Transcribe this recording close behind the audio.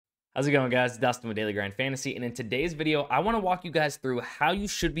How's it going, guys? Dustin with Daily Grind Fantasy, and in today's video, I want to walk you guys through how you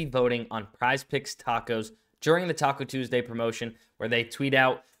should be voting on PrizePicks Tacos during the Taco Tuesday promotion, where they tweet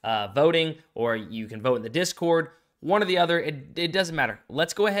out voting, or you can vote in the Discord, one or the other. It doesn't matter.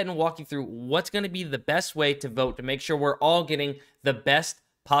 Let's go ahead and walk you through what's going to be the best way to vote to make sure we're all getting the best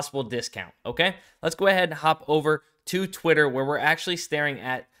possible discount, okay? Let's go ahead and hop over to Twitter, where we're actually staring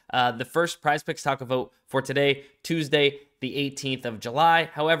at the first PrizePicks Taco vote for today, Tuesday, the 18th of July.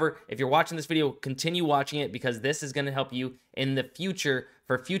 However, if you're watching this video, continue watching it because this is going to help you in the future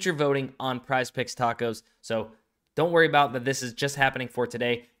for future voting on PrizePicks Tacos. So don't worry about that. This is just happening for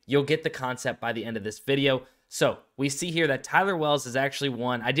today. You'll get the concept by the end of this video. So we see here that Tyler Wells has actually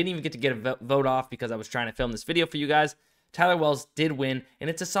won. I didn't even get to get a vote off because I was trying to film this video for you guys. Tyler Wells did win, and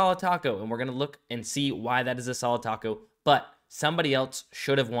it's a solid taco, and we're going to look and see why that is a solid taco. But somebody else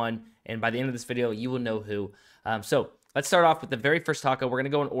should have won, and by the end of this video, you will know who. So let's start off with the very first taco. We're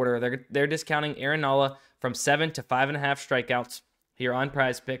going to go in order. They're discounting Aaron Nola from 7 to 5.5 strikeouts here on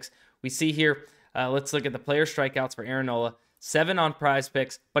PrizePicks. We see here, let's look at the player strikeouts for Aaron Nola. 7 on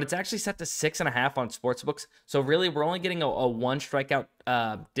PrizePicks, but it's actually set to 6.5 on sportsbooks. So really, we're only getting a 1 strikeout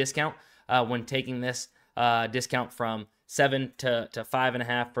discount when taking this discount from 7 to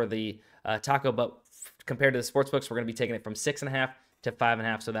 5.5 for the taco, but compared to the sportsbooks, we're going to be taking it from 6.5 to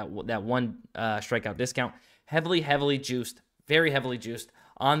 5.5, so that 1 strikeout discount. Heavily juiced, very heavily juiced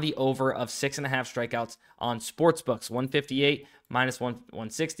on the over of 6.5 strikeouts on sportsbooks. 158, minus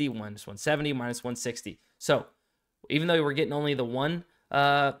 160, minus 170, minus 160. So even though we're getting only the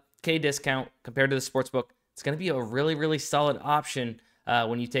 1K discount compared to the sportsbook, it's going to be a really solid option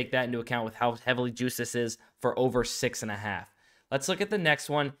when you take that into account with how heavily juiced this is for over 6.5. Let's look at the next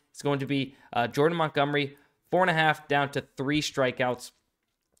one. It's going to be Jordan Montgomery, 4.5 down to 3 strikeouts.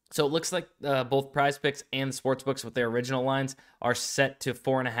 So it looks like both PrizePicks and the sportsbooks with their original lines are set to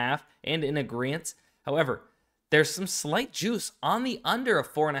 4.5 and in agreement. However, there's some slight juice on the under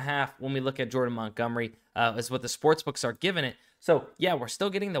of 4.5 when we look at Jordan Montgomery, is what the sportsbooks are giving it. So yeah, we're still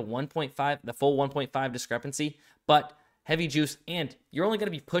getting the 1.5, the full 1.5 discrepancy, but heavy juice, and you're only going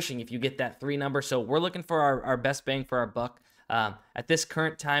to be pushing if you get that 3 number. So we're looking for our best bang for our buck at this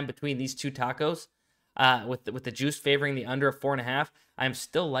current time between these two tacos. With the juice favoring the under of 4.5, I'm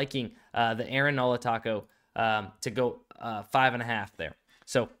still liking the Aaron Nola taco to go 5.5 there.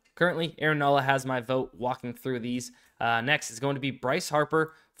 So currently, Aaron Nola has my vote walking through these. Next is going to be Bryce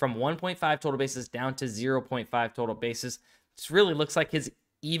Harper from 1.5 total bases down to 0.5 total bases. This really looks like his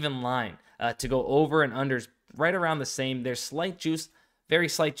even line to go over and unders right around the same. There's slight juice, very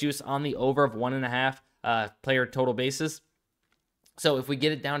slight juice on the over of 1.5 player total bases. So if we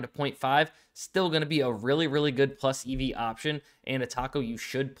get it down to 0.5, still going to be a really good plus EV option and a taco you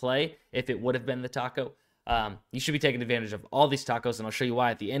should play if it would have been the taco. You should be taking advantage of all these tacos, and I'll show you why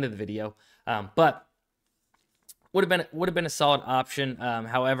at the end of the video. But would have been a solid option.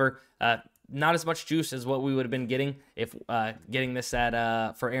 However, not as much juice as what we would have been getting if getting this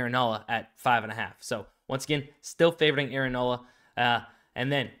at for Aaron Nola at 5.5. So once again, still favoring Aaron Nola.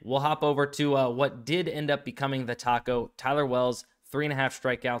 And then we'll hop over to what did end up becoming the taco. Tyler Wells, 3.5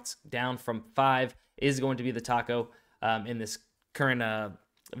 strikeouts down from 5 is going to be the taco in this current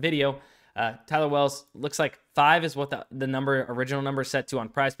video. Tyler Wells looks like 5 is what the original number is set to on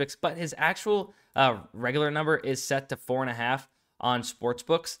PrizePicks, but his actual regular number is set to 4.5 on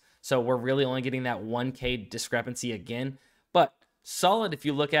sportsbooks. So we're really only getting that 1K discrepancy again. But solid if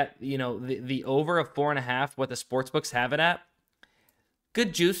you look at the over of 4.5, what the sportsbooks have it at.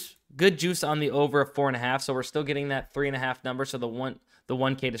 Good juice on the over of 4.5, so we're still getting that 3.5 number, so the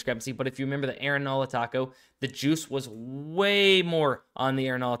 1K discrepancy. But if you remember the Aaron Nola taco, the juice was way more on the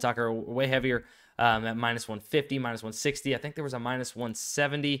Aaron Nola taco, way heavier at minus 150, minus 160. I think there was a minus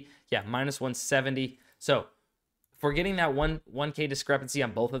 170. Yeah, minus 170. So if we're getting that 1K discrepancy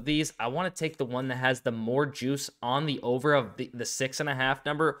on both of these, I want to take the one that has the more juice on the over of the 6.5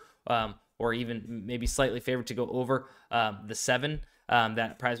 number, or even maybe slightly favored to go over the 7.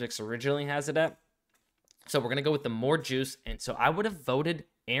 That PrizePicks originally has it at. So we're going to go with the more juice. And so I would have voted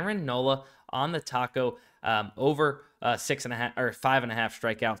Aaron Nola on the taco over 6.5 or 5.5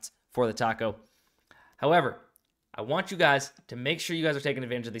 strikeouts for the taco. However, I want you guys to make sure you guys are taking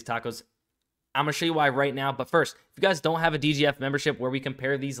advantage of these tacos. I'm going to show you why right now. But first, if you guys don't have a DGF membership where we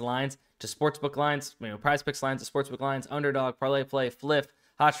compare these lines to sportsbook lines, PrizePicks lines to sportsbook lines, Underdog, ParlayPlay, Fliff,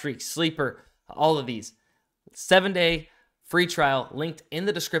 Hot Streak, Sleeper, all of these, 7-day free trial linked in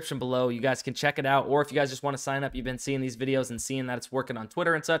the description below. You guys can check it out, or if you guys just want to sign up, you've been seeing these videos and seeing that it's working on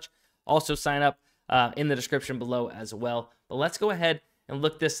Twitter and such, also sign up in the description below as well. But let's go ahead and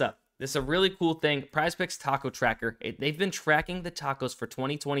look this up. This is a really cool thing. PrizePicks Taco Tracker. They've been tracking the tacos for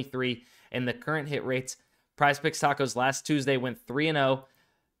 2023 and the current hit rates. PrizePicks Tacos last Tuesday went 3-0,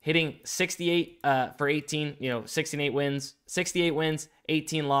 hitting 68 for 18, 68 wins,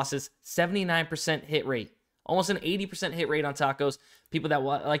 18 losses, 79% hit rate. Almost an 80% hit rate on tacos. People that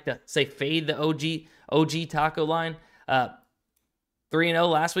like to say fade the OG taco line.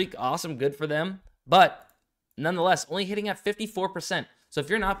 3-0 last week. Awesome. Good for them. But nonetheless, only hitting at 54%. So if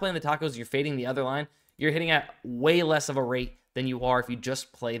you're not playing the tacos, you're fading the other line, you're hitting at way less of a rate than you are if you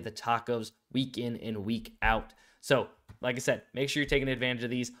just play the tacos week in and week out. So like I said, make sure you're taking advantage of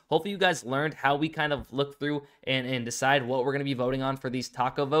these. Hopefully you guys learned how we kind of look through and decide what we're going to be voting on for these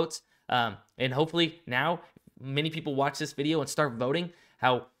taco votes. And hopefully now many people watch this video and start voting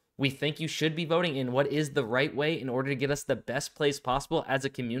how we think you should be voting and what is the right way in order to get us the best plays possible as a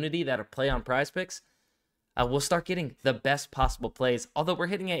community that are play on PrizePicks. We'll start getting the best possible plays. Although we're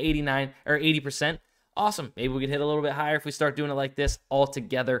hitting at 89 or 80%, awesome. Maybe we could hit a little bit higher if we start doing it like this all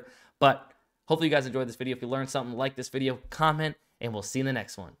together. But hopefully you guys enjoyed this video. If you learned something, like this video, comment, and we'll see you in the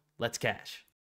next one. Let's cash.